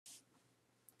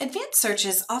Advanced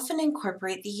searches often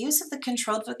incorporate the use of the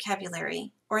controlled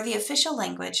vocabulary or the official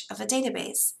language of a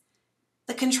database.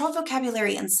 The controlled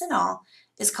vocabulary in CINAHL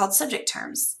is called subject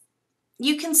terms.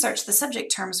 You can search the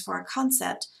subject terms for a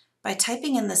concept by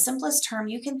typing in the simplest term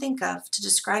you can think of to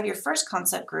describe your first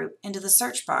concept group into the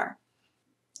search bar,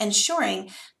 ensuring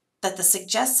that the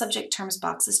Suggest Subject Terms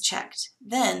box is checked.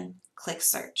 Then click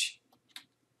Search.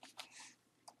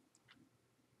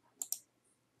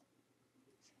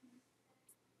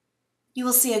 You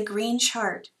will see a green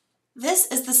chart. This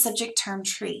is the subject term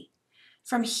tree.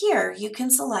 From here, you can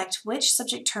select which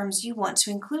subject terms you want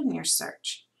to include in your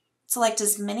search. Select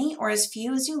as many or as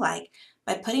few as you like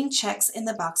by putting checks in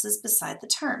the boxes beside the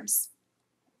terms.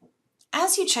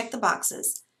 As you check the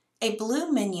boxes, a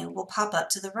blue menu will pop up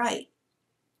to the right.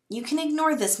 You can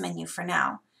ignore this menu for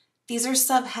now. These are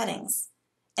subheadings.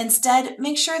 Instead,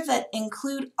 make sure that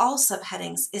Include All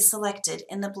Subheadings is selected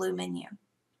in the blue menu.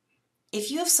 If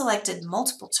you have selected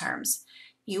multiple terms,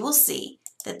 you will see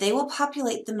that they will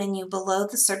populate the menu below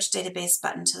the Search Database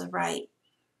button to the right.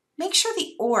 Make sure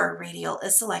the OR radial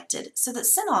is selected so that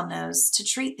CINAHL knows to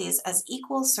treat these as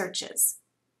equal searches.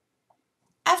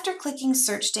 After clicking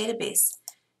Search Database,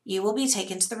 you will be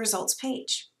taken to the results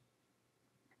page.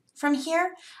 From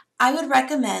here, I would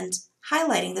recommend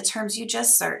highlighting the terms you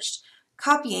just searched,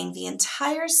 copying the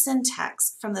entire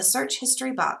syntax from the search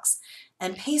history box,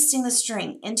 and pasting the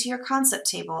string into your concept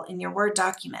table in your Word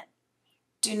document.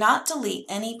 Do not delete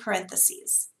any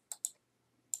parentheses.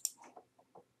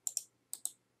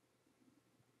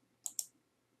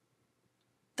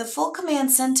 The full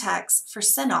command syntax for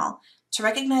CINAHL to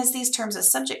recognize these terms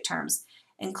as subject terms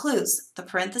includes the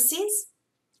parentheses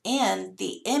and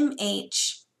the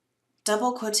MH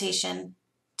double quotation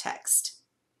text.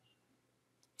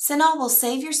 CINAHL will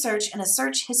save your search in a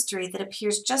search history that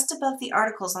appears just above the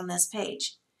articles on this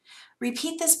page.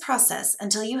 Repeat this process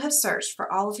until you have searched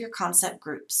for all of your concept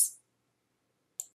groups.